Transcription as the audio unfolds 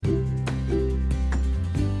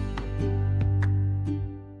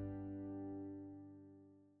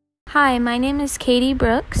Hi, my name is Katie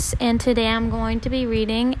Brooks, and today I'm going to be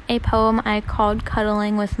reading a poem I called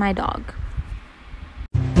Cuddling with My Dog.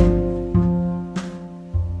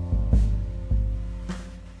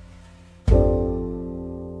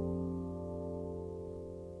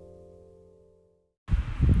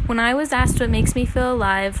 When I was asked what makes me feel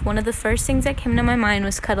alive, one of the first things that came to my mind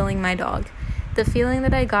was cuddling my dog. The feeling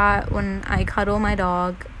that I got when I cuddle my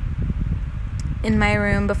dog in my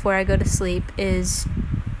room before I go to sleep is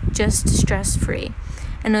just stress-free,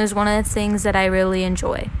 and it was one of the things that I really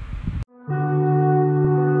enjoy.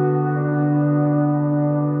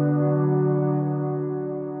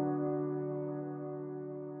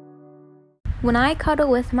 When I cuddle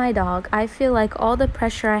with my dog, I feel like all the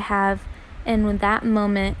pressure I have in that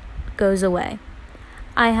moment goes away.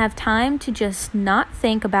 I have time to just not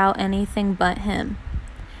think about anything but him.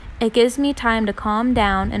 It gives me time to calm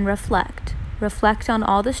down and reflect on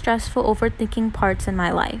all the stressful overthinking parts in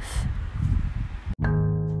my life.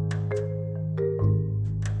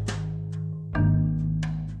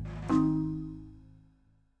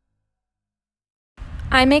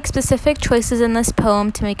 I make specific choices in this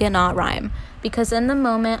poem to make it not rhyme, because in the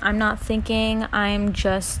moment I'm not thinking, I'm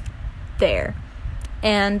just there.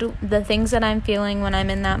 And the things that I'm feeling when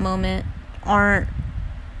I'm in that moment aren't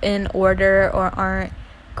in order or aren't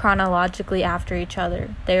chronologically after each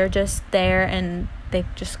other. They're just there and they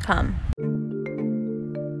just come.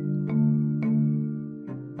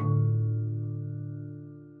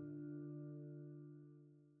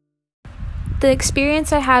 The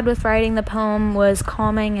experience I had with writing the poem was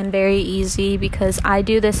calming and very easy because I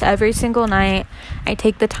do this every single night. I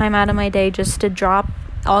take the time out of my day just to drop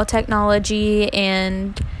all technology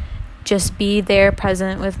and just be there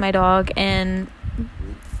present with my dog and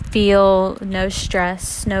feel no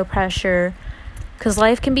stress, no pressure, because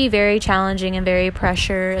life can be very challenging and very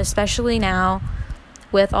pressure, especially now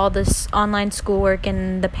with all this online schoolwork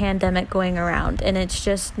and the pandemic going around. And it's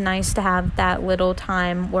just nice to have that little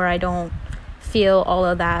time where I don't feel all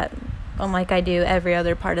of that like I do every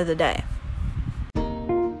other part of the day.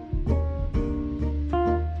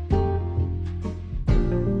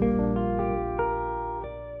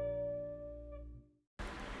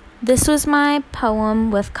 This was my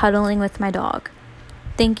poem with Cuddling with My Dog.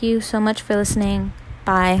 Thank you so much for listening.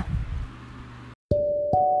 Bye.